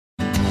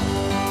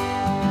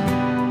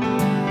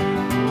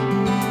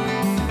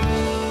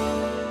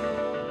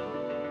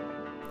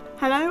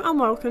Hello and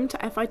welcome to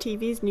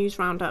FITV's News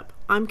Roundup.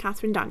 I'm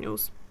Catherine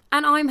Daniels.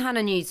 And I'm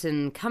Hannah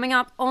Newton. Coming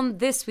up on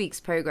this week's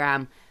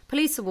programme,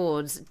 police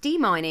awards,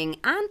 demining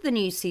and the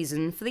new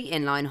season for the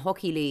Inline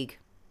Hockey League.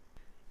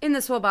 In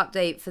the swab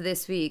update for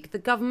this week, the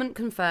government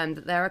confirmed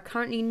that there are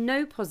currently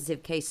no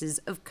positive cases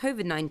of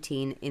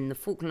COVID-19 in the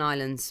Falkland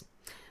Islands.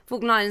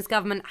 Falkland Islands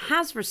government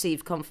has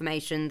received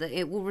confirmation that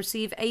it will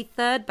receive a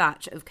third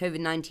batch of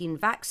COVID-19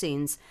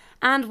 vaccines,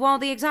 and while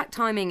the exact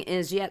timing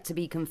is yet to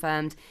be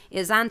confirmed, it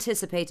is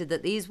anticipated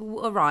that these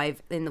will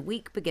arrive in the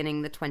week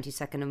beginning the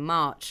 22nd of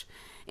March.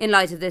 In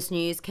light of this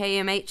news,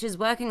 KMH is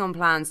working on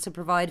plans to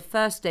provide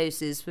first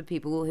doses for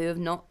people who have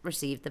not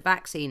received the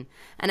vaccine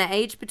and are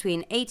aged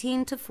between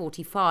 18 to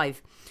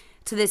 45.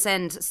 To this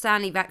end,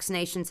 Stanley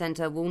Vaccination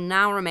Centre will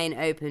now remain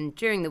open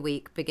during the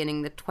week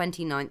beginning the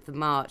 29th of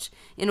March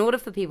in order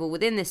for people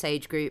within this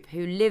age group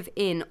who live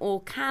in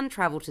or can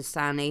travel to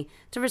Stanley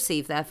to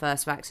receive their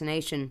first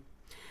vaccination.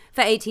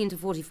 For 18 to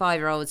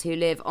 45-year-olds who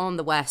live on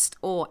the West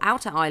or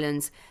Outer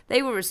Islands,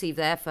 they will receive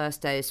their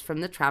first dose from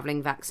the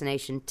travelling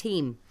vaccination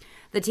team.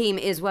 The team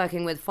is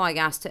working with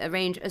FIGAS to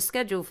arrange a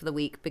schedule for the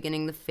week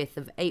beginning the 5th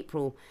of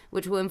April,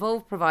 which will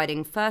involve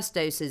providing first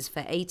doses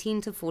for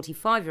 18 to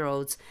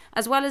 45-year-olds,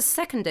 as well as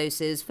second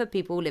doses for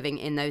people living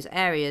in those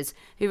areas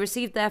who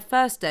received their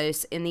first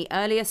dose in the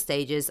earlier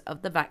stages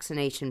of the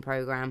vaccination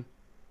programme.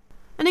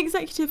 An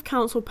Executive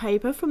Council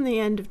paper from the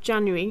end of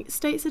January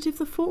states that if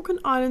the Falkland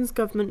Islands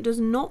government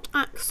does not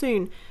act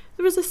soon,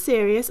 there is a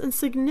serious and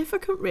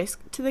significant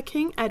risk to the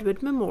King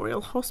Edward Memorial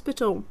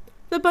Hospital.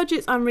 The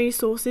budgets and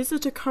resources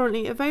that are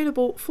currently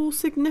available fall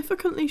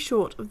significantly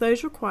short of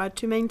those required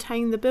to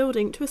maintain the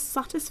building to a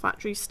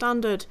satisfactory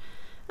standard,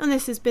 and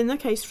this has been the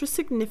case for a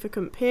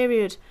significant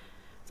period.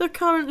 The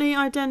currently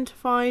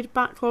identified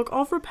backlog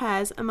of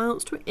repairs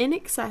amounts to in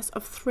excess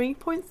of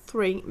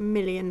 £3.3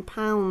 million.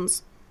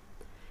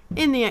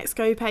 In the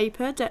EXCO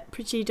paper,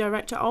 Deputy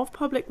Director of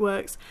Public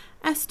Works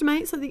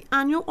estimates that the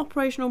annual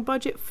operational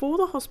budget for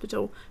the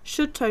hospital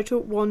should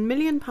total £1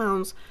 million,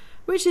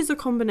 which is a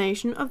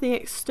combination of the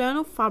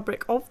external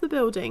fabric of the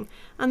building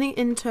and the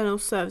internal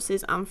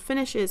services and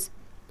finishes.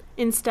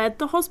 Instead,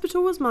 the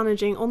hospital was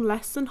managing on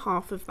less than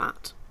half of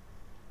that.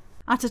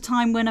 At a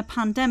time when a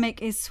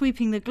pandemic is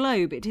sweeping the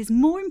globe, it is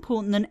more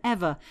important than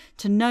ever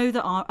to know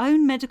that our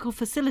own medical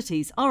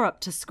facilities are up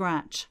to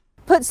scratch.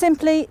 Put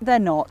simply, they're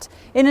not.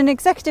 In an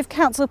Executive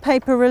Council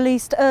paper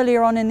released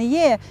earlier on in the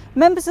year,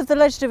 members of the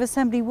Legislative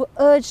Assembly were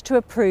urged to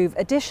approve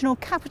additional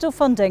capital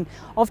funding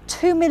of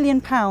 £2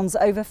 million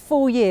over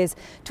 4 years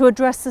to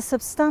address the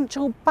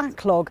substantial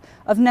backlog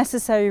of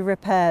necessary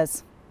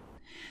repairs.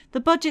 The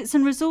budgets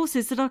and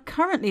resources that are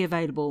currently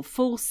available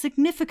fall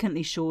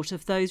significantly short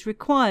of those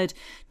required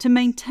to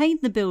maintain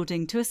the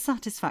building to a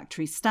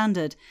satisfactory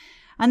standard,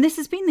 and this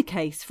has been the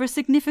case for a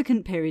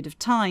significant period of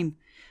time.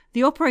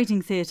 The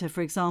operating theatre,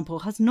 for example,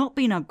 has not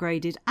been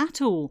upgraded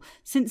at all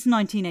since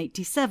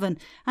 1987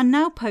 and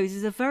now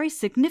poses a very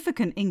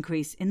significant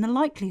increase in the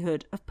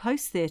likelihood of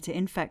post-theatre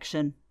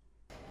infection.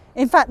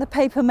 In fact, the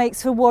paper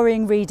makes for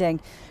worrying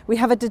reading. We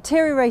have a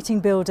deteriorating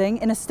building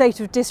in a state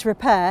of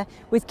disrepair,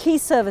 with key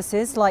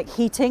services like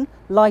heating,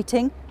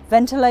 lighting,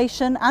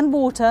 ventilation and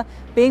water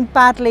being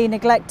badly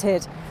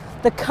neglected.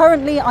 The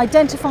currently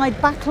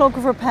identified backlog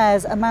of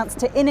repairs amounts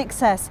to in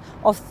excess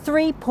of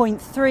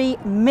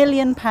 £3.3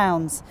 million.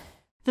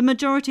 The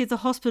majority of the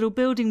hospital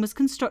building was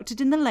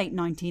constructed in the late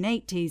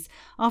 1980s,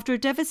 after a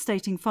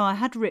devastating fire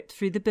had ripped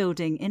through the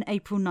building in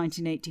April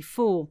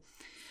 1984.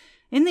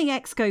 In the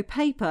EXCO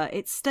paper,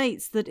 it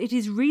states that it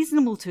is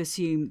reasonable to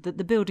assume that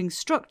the building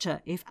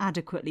structure, if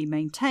adequately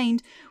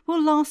maintained,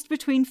 will last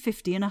between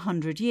 50 and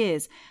 100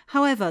 years.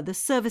 However, the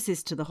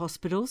services to the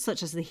hospital,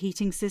 such as the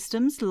heating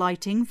systems,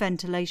 lighting,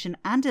 ventilation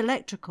and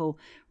electrical,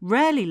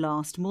 rarely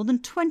last more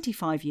than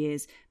 25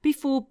 years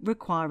before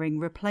requiring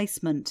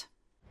replacement.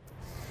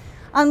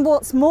 And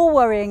what's more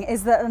worrying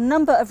is that a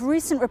number of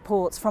recent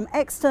reports from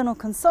external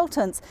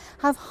consultants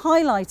have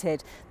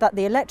highlighted that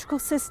the electrical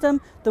system,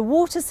 the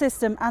water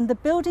system and the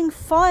building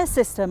fire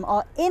system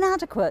are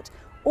inadequate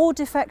or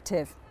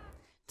defective.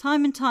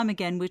 Time and time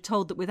again, we're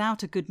told that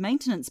without a good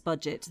maintenance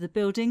budget, the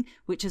building,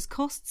 which has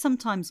cost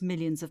sometimes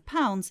millions of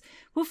pounds,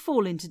 will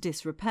fall into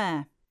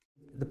disrepair.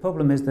 The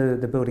problem is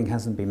the building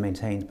hasn't been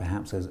maintained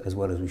perhaps as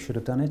well as we should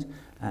have done it,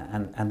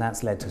 and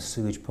that's led to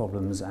sewage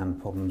problems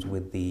and problems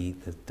with the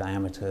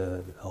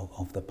diameter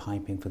of the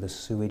piping for the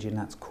sewage, and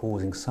that's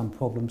causing some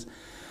problems.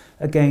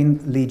 Again,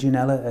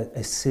 Legionella,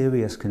 a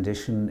serious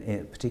condition,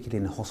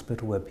 particularly in a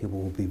hospital where people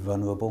will be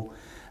vulnerable,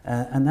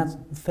 and that's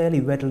fairly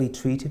readily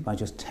treated by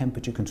just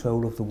temperature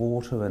control of the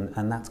water,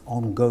 and that's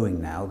ongoing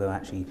now. They're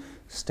actually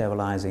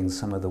sterilising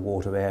some of the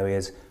water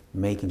areas,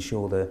 making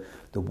sure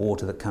the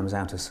water that comes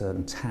out of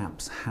certain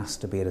taps has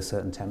to be at a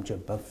certain temperature,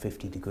 above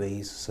 50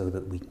 degrees, so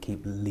that we can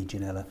keep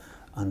Legionella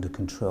under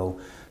control.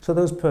 So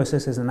those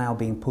processes are now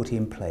being put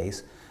in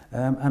place,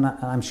 and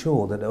I'm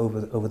sure that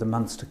over the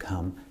months to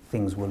come,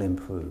 things will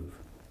improve.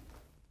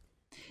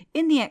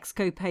 In the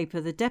EXCO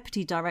paper, the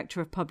Deputy Director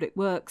of Public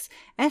Works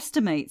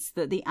estimates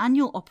that the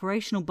annual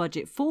operational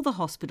budget for the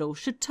hospital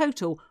should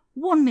total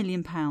 £1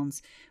 million,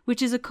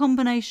 which is a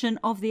combination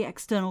of the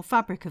external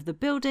fabric of the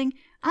building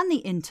and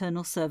the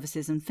internal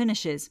services and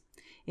finishes.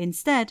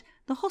 Instead,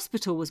 the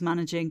hospital was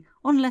managing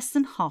on less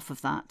than half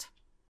of that.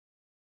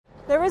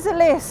 There is a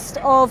list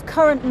of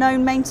current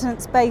known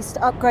maintenance-based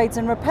upgrades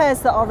and repairs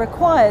that are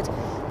required.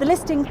 The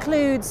list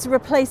includes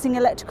replacing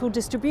electrical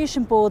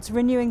distribution boards,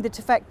 renewing the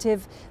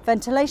defective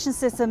ventilation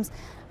systems,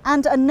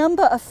 and a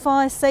number of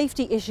fire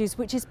safety issues,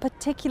 which is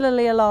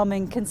particularly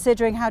alarming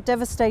considering how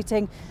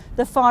devastating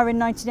the fire in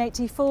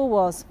 1984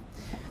 was.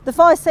 The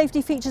fire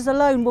safety features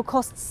alone will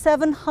cost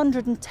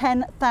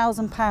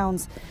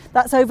 £710,000.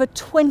 That's over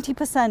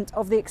 20%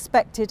 of the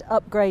expected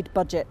upgrade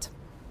budget.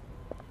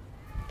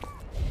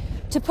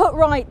 To put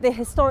right the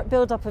historic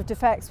build-up of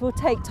defects will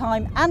take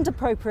time and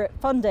appropriate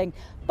funding,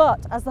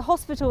 but as the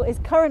hospital is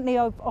currently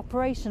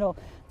operational,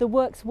 the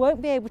works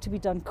won't be able to be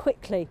done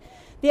quickly.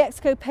 The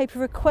EXCO paper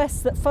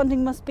requests that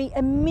funding must be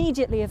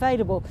immediately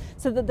available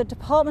so that the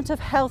Department of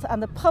Health and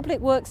the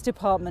Public Works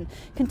Department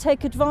can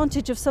take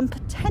advantage of some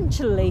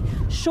potentially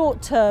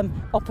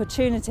short-term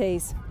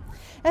opportunities.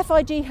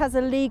 FIG has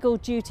a legal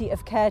duty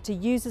of care to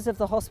users of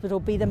the hospital,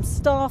 be them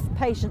staff,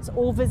 patients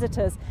or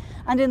visitors,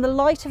 and in the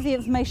light of the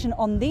information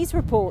on these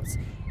reports,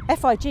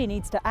 FIG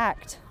needs to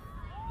act.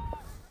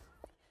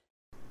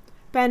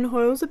 Ben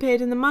Hoyles appeared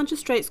in the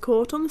Magistrates'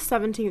 Court on the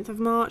 17th of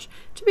March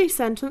to be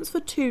sentenced for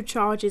 2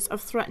 charges of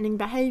threatening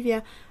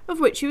behaviour, of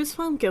which he was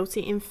found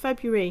guilty in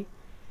February.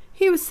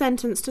 He was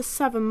sentenced to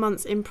 7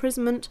 months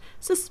imprisonment,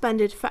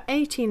 suspended for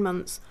 18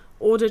 months,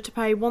 ordered to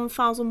pay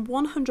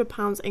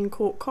 £1,100 in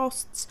court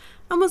costs,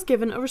 and was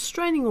given a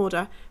restraining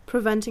order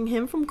preventing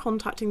him from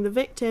contacting the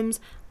victims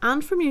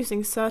and from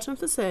using certain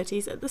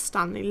facilities at the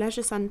Stanley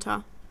Leisure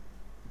Centre.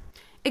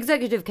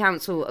 Executive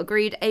Council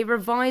agreed a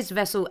revised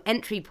vessel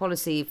entry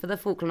policy for the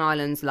Falkland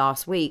Islands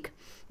last week.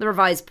 The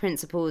revised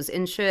principles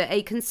ensure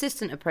a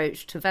consistent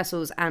approach to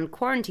vessels and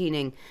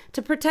quarantining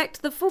to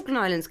protect the Falkland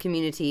Islands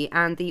community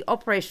and the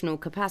operational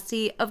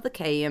capacity of the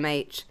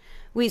KEMH.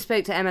 We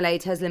spoke to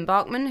MLA Teslin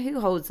Barkman, who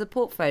holds the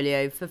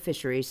portfolio for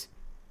fisheries.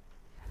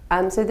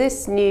 So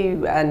this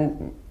new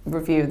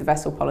review of the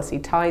vessel policy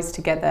ties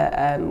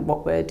together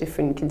what were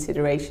different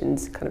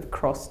considerations kind of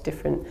across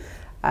different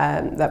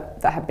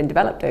that have been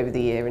developed over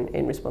the year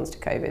in response to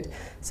COVID.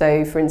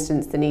 So, for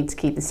instance, the need to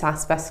keep the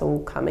SAS vessel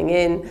coming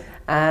in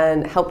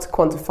and help to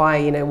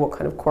quantify, what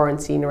kind of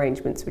quarantine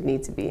arrangements would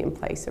need to be in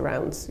place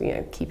around,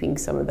 keeping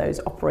some of those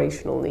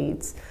operational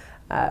needs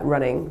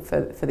running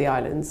for the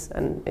islands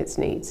and its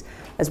needs,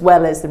 as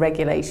well as the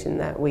regulation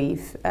that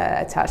we've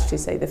attached to,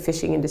 say, the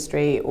fishing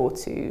industry or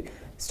to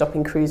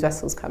stopping cruise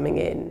vessels coming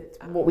in.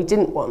 What we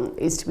didn't want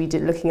is to be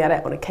looking at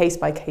it on a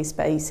case-by-case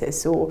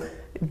basis or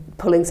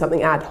pulling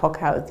something ad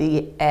hoc out of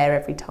the air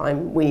every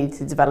time we need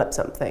to develop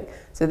something.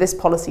 So this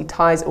policy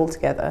ties all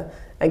together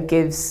and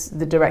gives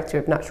the Director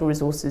of Natural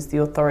Resources the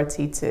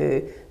authority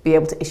to be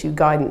able to issue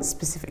guidance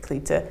specifically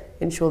to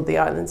ensure the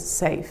islands are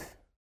safe.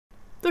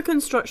 The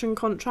construction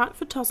contract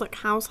for Tussock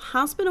House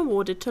has been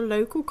awarded to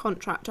local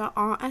contractor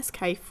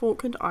RSK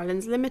Falkland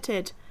Islands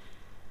Limited.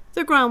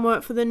 The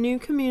groundwork for the new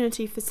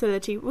community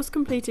facility was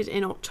completed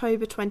in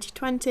October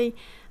 2020,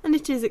 and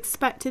it is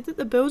expected that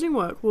the building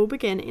work will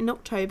begin in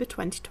October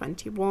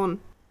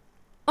 2021.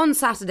 On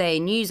Saturday,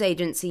 news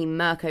agency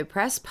Merco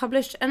Press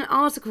published an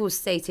article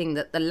stating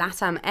that the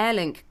LATAM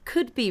Airlink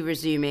could be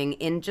resuming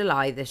in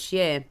July this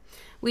year.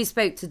 We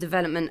spoke to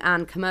Development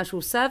and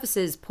Commercial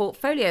Services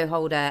portfolio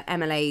holder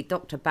MLA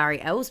Dr. Barry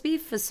Ellsby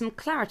for some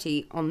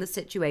clarity on the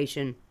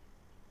situation.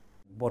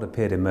 What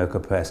appeared in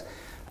Merco Press,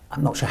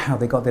 I'm not sure how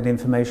they got that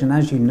information.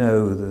 As you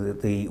know,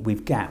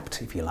 we've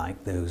gapped, if you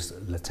like, those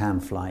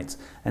LATAM flights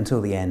until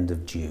the end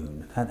of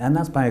June. And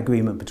that's by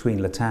agreement between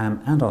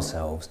LATAM and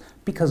ourselves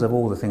because of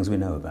all the things we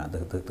know about, the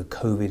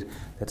COVID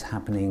that's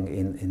happening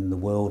in the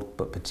world,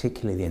 but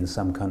particularly in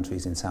some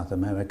countries in South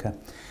America.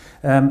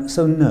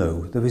 So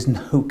no, there is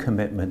no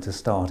commitment to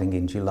starting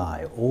in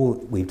July.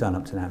 All we've done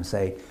up to now is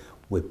say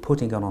we're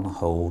putting it on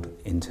hold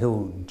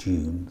until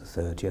June the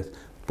 30th.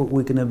 But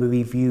we're going to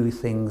review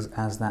things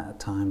as that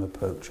time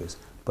approaches.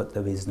 But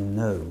there is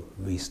no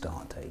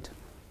restart date.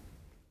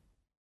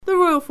 The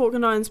Royal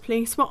Falkland Islands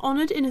Police were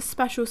honoured in a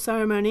special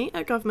ceremony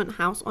at Government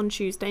House on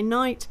Tuesday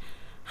night.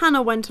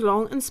 Hannah went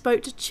along and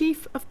spoke to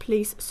Chief of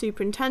Police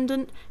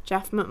Superintendent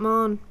Jeff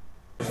McMahon.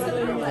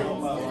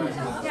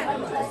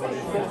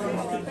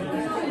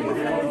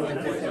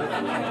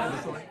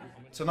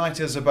 Tonight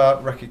is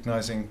about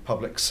recognising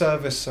public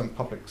service and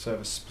public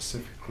service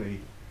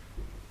specifically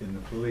in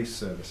the police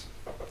service.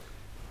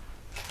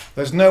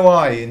 There's no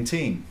I in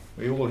team.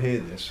 We all hear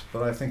this,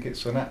 but I think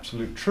it's an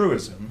absolute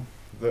truism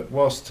that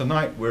whilst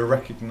tonight we're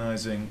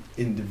recognising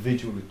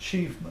individual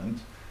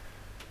achievement,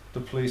 the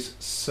police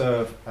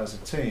serve as a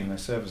team, they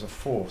serve as a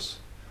force.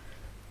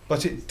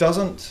 But it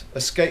doesn't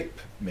escape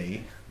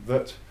me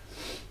that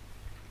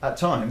at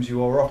times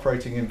you are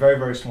operating in very,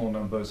 very small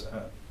numbers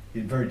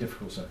in very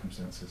difficult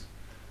circumstances.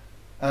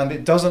 And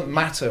it doesn't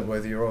matter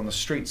whether you're on the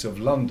streets of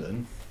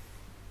London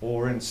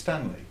or in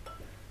Stanley.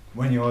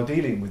 when you are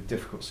dealing with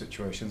difficult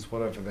situations,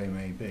 whatever they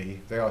may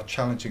be, they are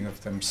challenging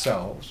of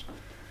themselves.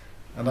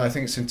 And I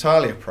think it's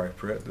entirely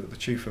appropriate that the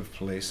Chief of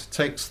Police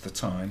takes the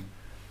time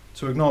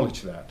to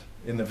acknowledge that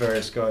in the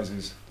various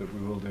guises that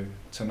we will do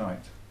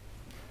tonight.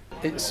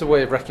 It's a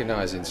way of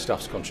recognising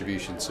staff's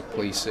contribution to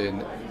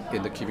policing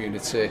in the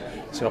community.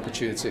 It's an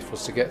opportunity for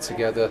us to get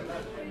together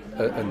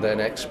and then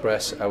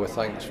express our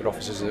thanks for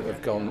officers that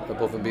have gone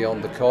above and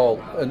beyond the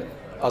call. And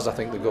as I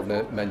think the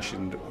Governor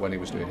mentioned when he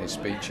was doing his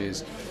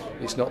speeches,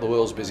 it's not the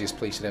world's busiest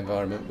policing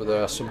environment, but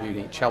there are some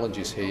unique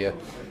challenges here.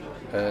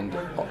 And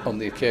on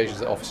the occasions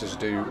that officers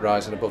do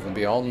rise and above and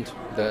beyond,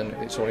 then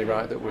it's only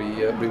right that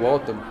we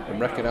reward them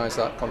and recognise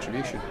that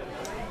contribution.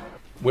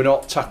 We're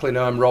not tackling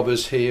armed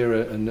robbers here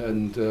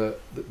and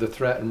the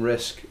threat and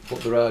risk,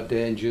 but there are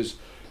dangers.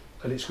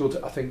 And it's good,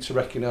 I think, to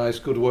recognise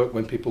good work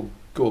when people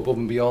go above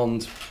and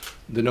beyond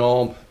the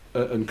norm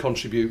and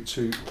contribute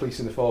to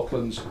policing the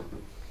Falklands.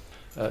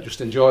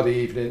 Just enjoy the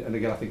evening, and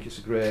again I think it's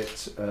a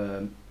great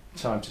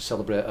time to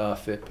celebrate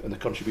RFIP and the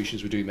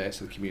contributions we do make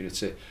to the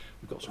community.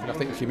 I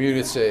think the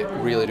community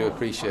really do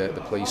appreciate the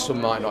police.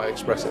 Some might not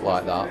express it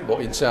like that, but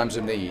in terms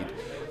of need,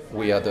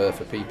 we are there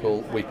for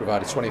people. We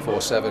provide a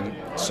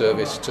 24/7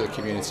 service to the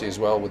community as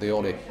well. We're the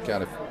only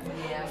kind of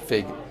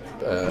big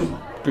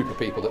group of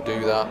people that do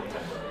that.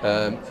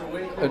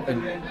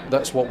 And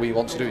that's what we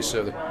want to do, is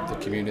serve the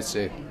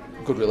community.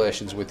 Good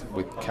relations with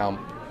CAMP,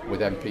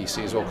 with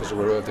MPC as well, because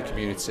we're aware of the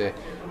community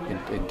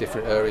in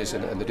different areas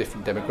and the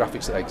different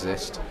demographics that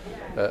exist.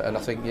 And I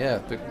think,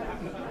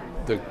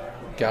 the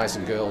guys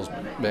and girls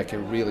make a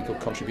really good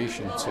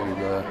contribution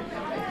to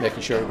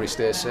making sure everybody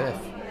stays safe.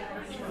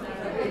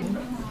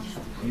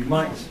 You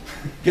might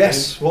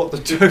guess what the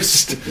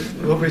toast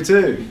will be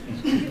to.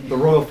 The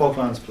Royal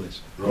Falklands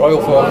Police.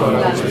 Royal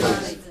Falklands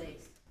Police.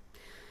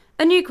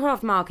 A new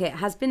craft market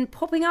has been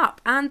popping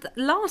up, and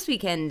last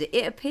weekend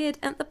it appeared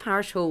at the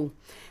Parish Hall.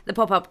 The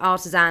pop-up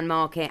artisan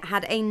market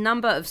had a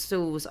number of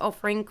stalls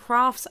offering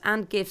crafts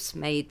and gifts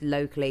made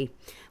locally.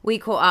 We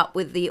caught up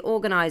with the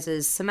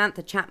organisers,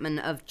 Samantha Chapman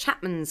of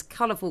Chapman's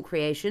Colourful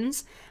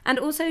Creations and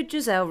also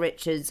Giselle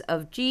Richards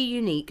of G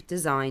Unique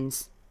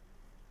Designs.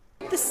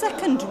 The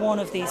second one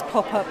of these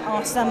pop-up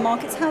artisan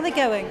markets, how are they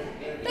going?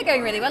 They're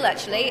going really well,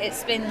 actually.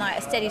 It's been like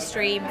a steady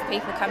stream of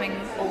people coming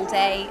all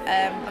day.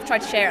 I've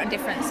tried to share it on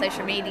different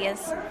social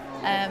medias,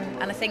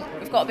 and I think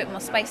we've got a bit more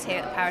space here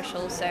at the Parish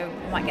Hall, so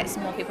we might get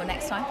some more people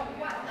next time.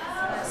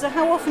 So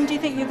how often do you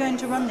think you're going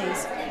to run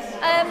these?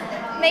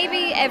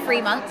 Maybe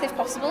every month if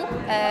possible.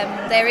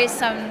 There is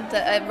some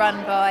that are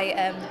run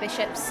by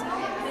bishops,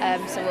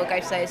 so we'll go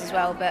to those as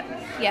well, but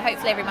yeah,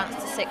 hopefully every month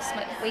to 6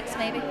 weeks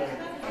maybe.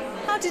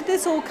 How did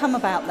this all come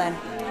about then?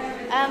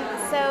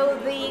 So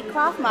the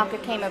craft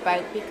market came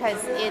about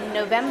because in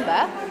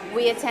November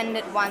we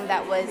attended one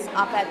that was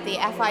up at the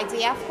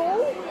FIDF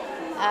Hall,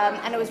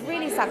 and it was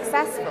really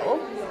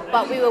successful,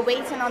 but we were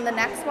waiting on the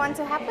next one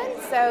to happen.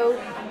 So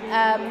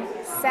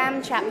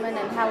Sam Chapman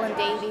and Helen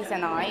Davies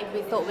and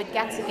we thought we'd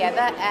get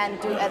together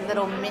and do a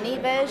little mini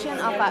version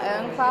of our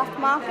own craft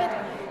market,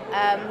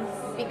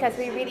 because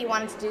we really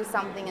wanted to do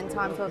something in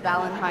time for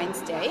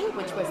Valentine's Day,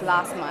 which was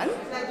last month.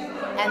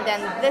 And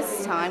then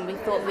this time we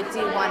thought we'd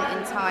do one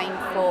in time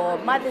for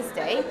Mother's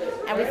Day,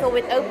 and we thought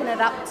we'd open it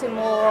up to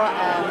more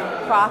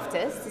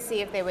crafters to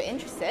see if they were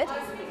interested,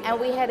 and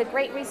we had a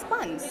great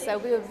response, so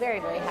we were very,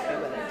 very happy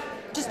with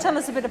it. Just tell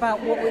us a bit about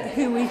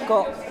who we've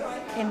got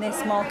in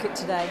this market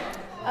today.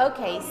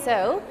 Okay,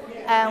 so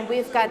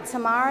we've got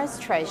Tamara's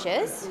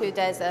Treasures, who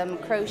does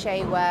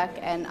crochet work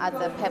and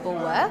other pebble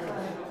work.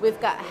 We've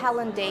got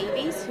Helen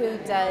Davies, who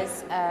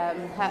does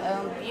her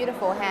own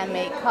beautiful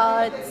handmade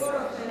cards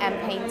and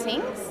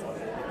paintings.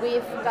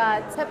 We've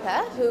got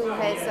Pippa, who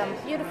has some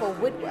beautiful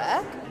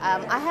woodwork.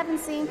 I haven't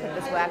seen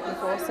Pippa's work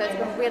before, so it's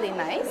been really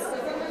nice.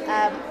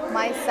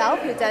 Myself,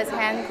 who does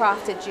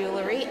handcrafted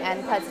jewellery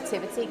and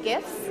positivity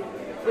gifts.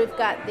 We've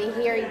got the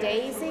Hairy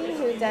Daisy,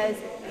 who does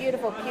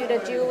beautiful pewter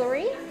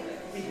jewellery.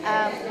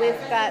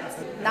 We've got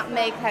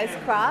Nutmeg House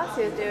Crafts,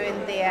 who are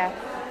doing their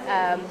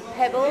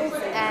pebbles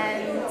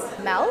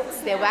and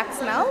melts, their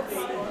wax melts.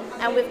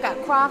 And we've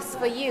got Crafts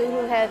for You,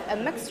 who have a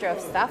mixture of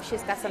stuff.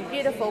 She's got some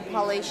beautiful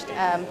polished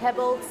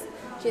pebbles.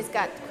 She's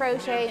got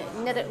crochet,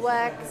 knitted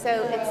work,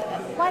 so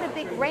it's quite a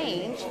big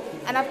range.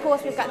 And of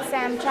course we've got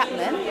Sam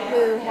Chapman,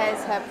 who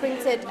has her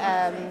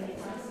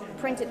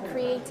printed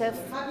creative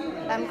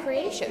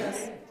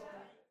creations.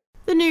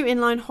 The new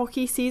inline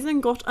hockey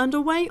season got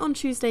underway on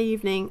Tuesday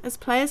evening as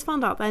players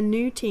found out their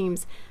new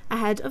teams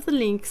ahead of the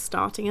league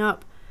starting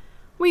up.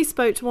 We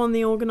spoke to one of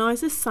the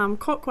organisers, Sam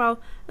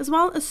Cockwell, as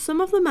well as some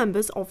of the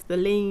members of the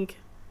league.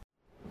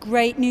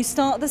 Great new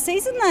start of the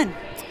season then.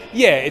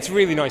 Yeah, it's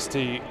really nice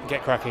to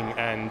get cracking,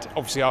 and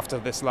obviously after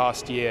this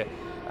last year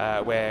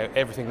where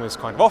everything was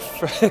kind of off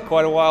for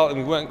quite a while and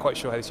we weren't quite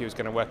sure how this year was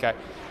going to work out,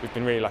 we've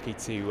been really lucky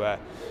to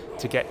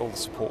get all the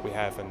support we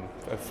have and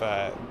of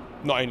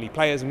not only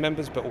players and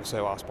members but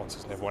also our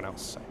sponsors and everyone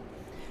else.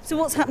 So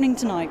what's happening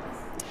tonight?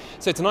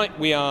 So tonight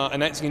we are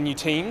announcing new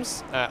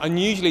teams.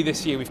 Unusually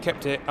this year we've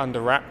kept it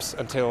under wraps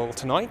until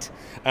tonight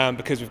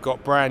because we've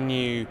got brand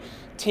new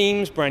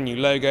teams, brand new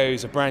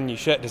logos, brand new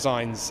shirt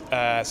designs.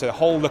 So the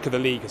whole look of the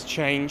league has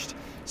changed.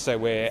 So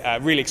we're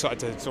really excited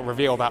to sort of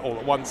reveal that all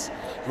at once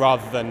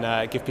rather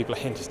than give people a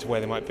hint as to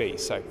where they might be.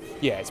 So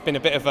yeah, it's been a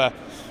bit of a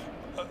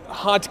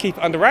hard to keep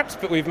under wraps,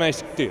 but we've managed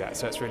to do that,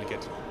 so it's really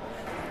good.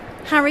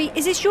 Harry,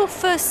 is this your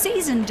first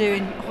season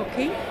doing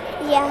hockey?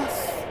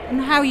 Yes.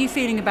 And how are you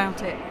feeling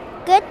about it?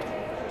 Good.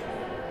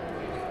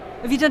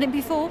 Have you done it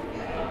before?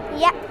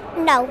 Yeah.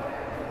 No.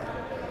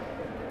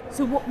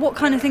 So what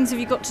kind of things have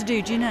you got to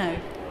do know?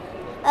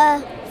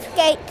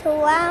 Skate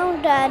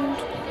around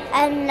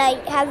and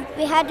like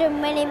we had a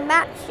mini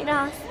match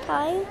last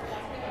time,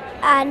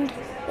 and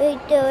we're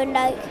doing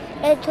like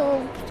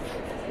little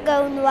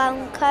going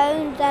around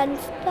cones and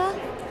stuff.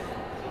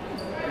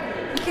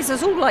 Okay, so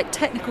it's all like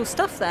technical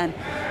stuff then.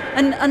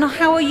 And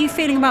how are you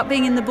feeling about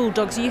being in the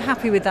Bulldogs? Are you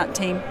happy with that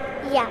team?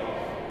 Yeah.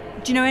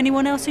 Do you know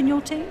anyone else in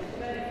your team?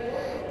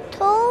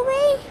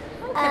 Tori?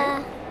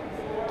 Okay.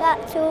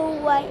 That's all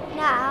right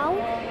now.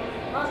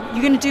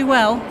 You're going to do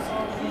well?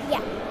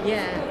 Yeah.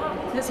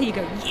 Yeah. Let's hear you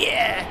go,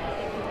 yeah!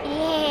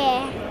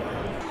 Yeah.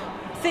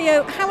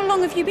 Theo, how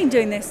long have you been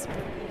doing this?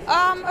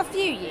 A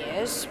few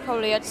years,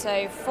 probably I'd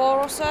say 4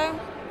 or so.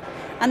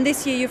 And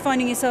this year you're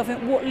finding yourself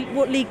in,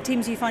 what league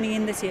teams are you finding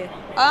in this year?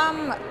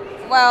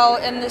 Well,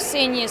 in the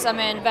seniors I'm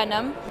in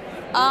Venom,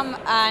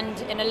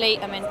 and in Elite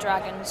I'm in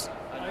Dragons.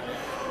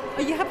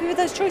 Are you happy with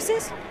those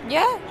choices?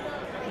 Yeah.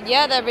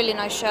 Yeah, they're really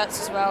nice shirts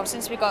as well,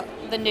 since we got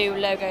the new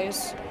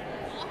logos.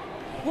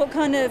 What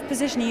kind of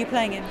position are you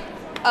playing in?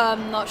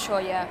 Not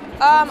sure yet.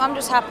 I'm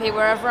just happy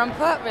wherever I'm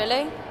put,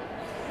 really.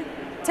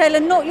 Taylor,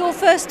 not your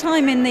first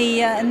time in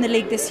the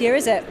league this year,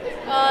 is it?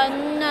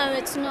 No,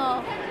 it's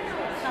not.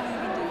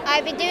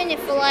 I've been doing it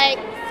for like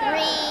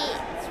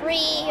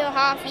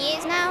 3.5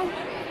 years now,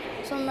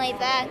 something like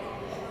that.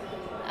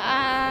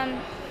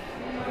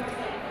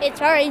 It's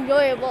very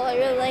enjoyable. I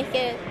really like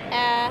it.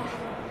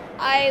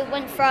 I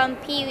went from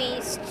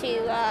peewees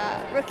to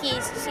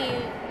rookies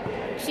to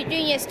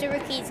juniors to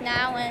rookies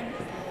now, and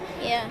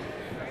yeah.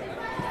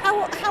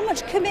 How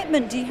much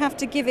commitment do you have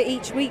to give it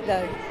each week,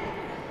 though?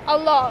 A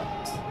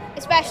lot,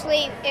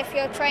 especially if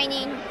you're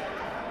training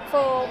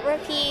for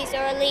rookies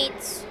or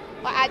elites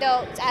or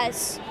adults,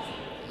 as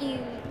you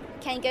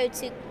can go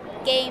to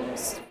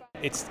games.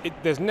 It's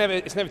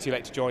never too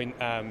late to join.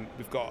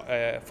 We've got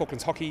a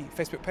Falklands Hockey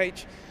Facebook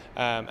page,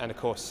 and of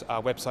course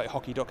our website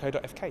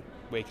hockey.co.fk,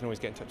 where you can always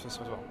get in touch with us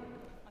as well.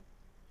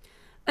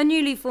 A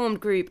newly formed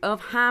group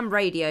of ham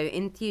radio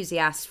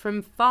enthusiasts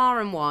from far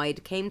and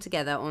wide came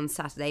together on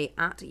Saturday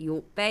at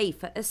York Bay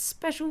for a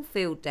special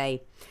field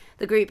day.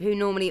 The group, who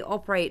normally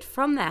operate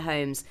from their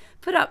homes,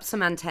 put up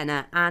some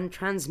antenna and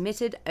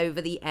transmitted over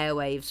the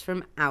airwaves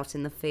from out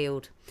in the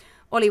field.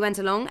 Ollie went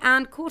along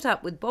and caught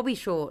up with Bobby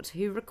Short,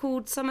 who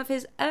recalled some of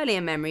his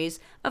earlier memories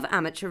of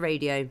amateur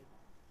radio.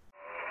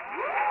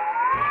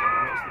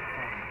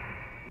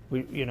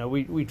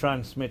 We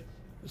transmit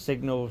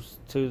signals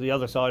to the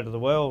other side of the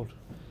world.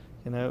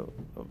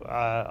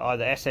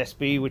 Either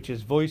SSB, which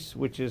is voice,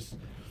 which is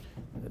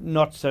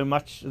not so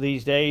much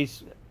these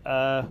days,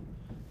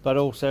 but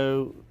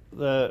also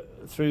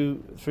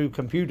through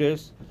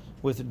computers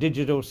with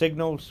digital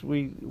signals.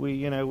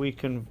 We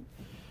can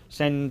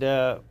send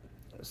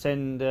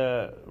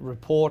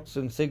reports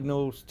and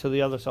signals to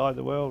the other side of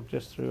the world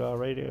just through our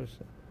radios.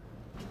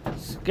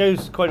 It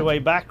goes quite a way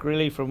back,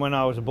 really, from when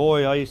I was a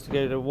boy. I used to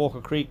go to Walker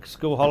Creek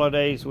school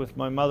holidays with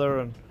my mother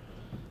and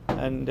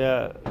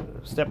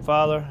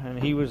stepfather, and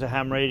he was a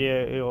ham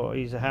radio,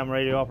 he's a ham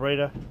radio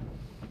operator.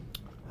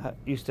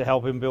 Used to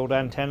help him build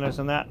antennas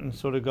and that, and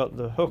sort of got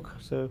the hook.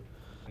 So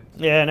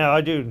yeah, no,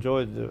 I do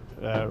enjoy the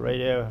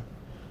radio.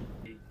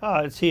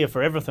 It's here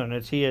for everything.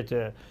 It's here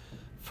to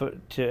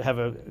have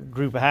a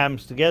group of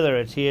hams together.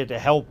 It's here to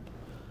help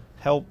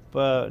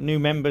new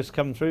members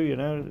come through.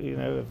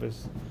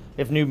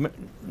 If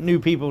new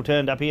people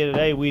turned up here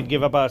today, we'd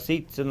give up our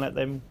seats and let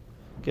them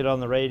get on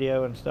the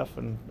radio and stuff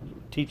and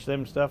teach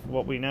them stuff,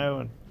 what we know.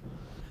 And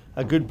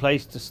a good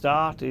place to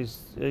start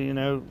is,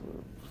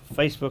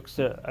 Facebook's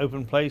an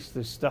open place.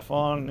 There's stuff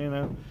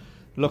on,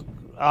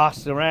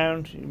 ask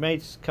around. Your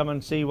mates, come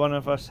and see one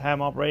of us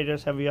ham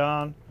operators, have a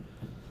yarn.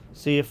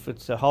 See if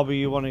it's a hobby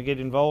you want to get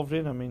involved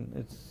in. I mean,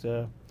 it's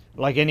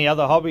like any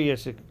other hobby,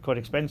 it's quite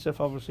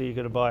expensive. Obviously, you've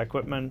got to buy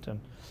equipment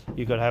and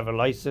you've got to have a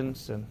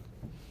license.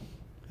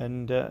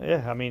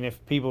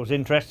 If people's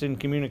interested in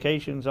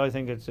communications, I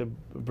think it's a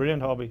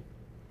brilliant hobby.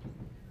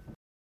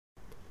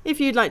 If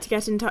you'd like to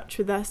get in touch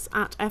with us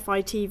at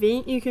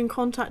FITV, you can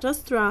contact us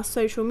through our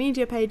social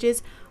media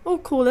pages or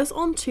call us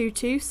on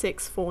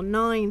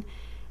 22649.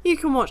 You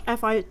can watch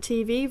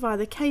FITV via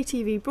the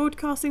KTV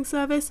broadcasting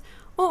service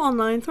or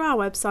online through our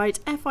website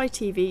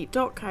fitv.co.fk.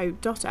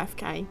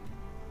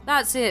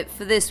 That's it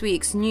for this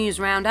week's News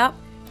Roundup.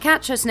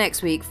 Catch us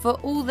next week for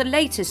all the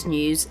latest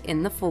news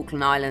in the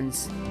Falkland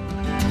Islands.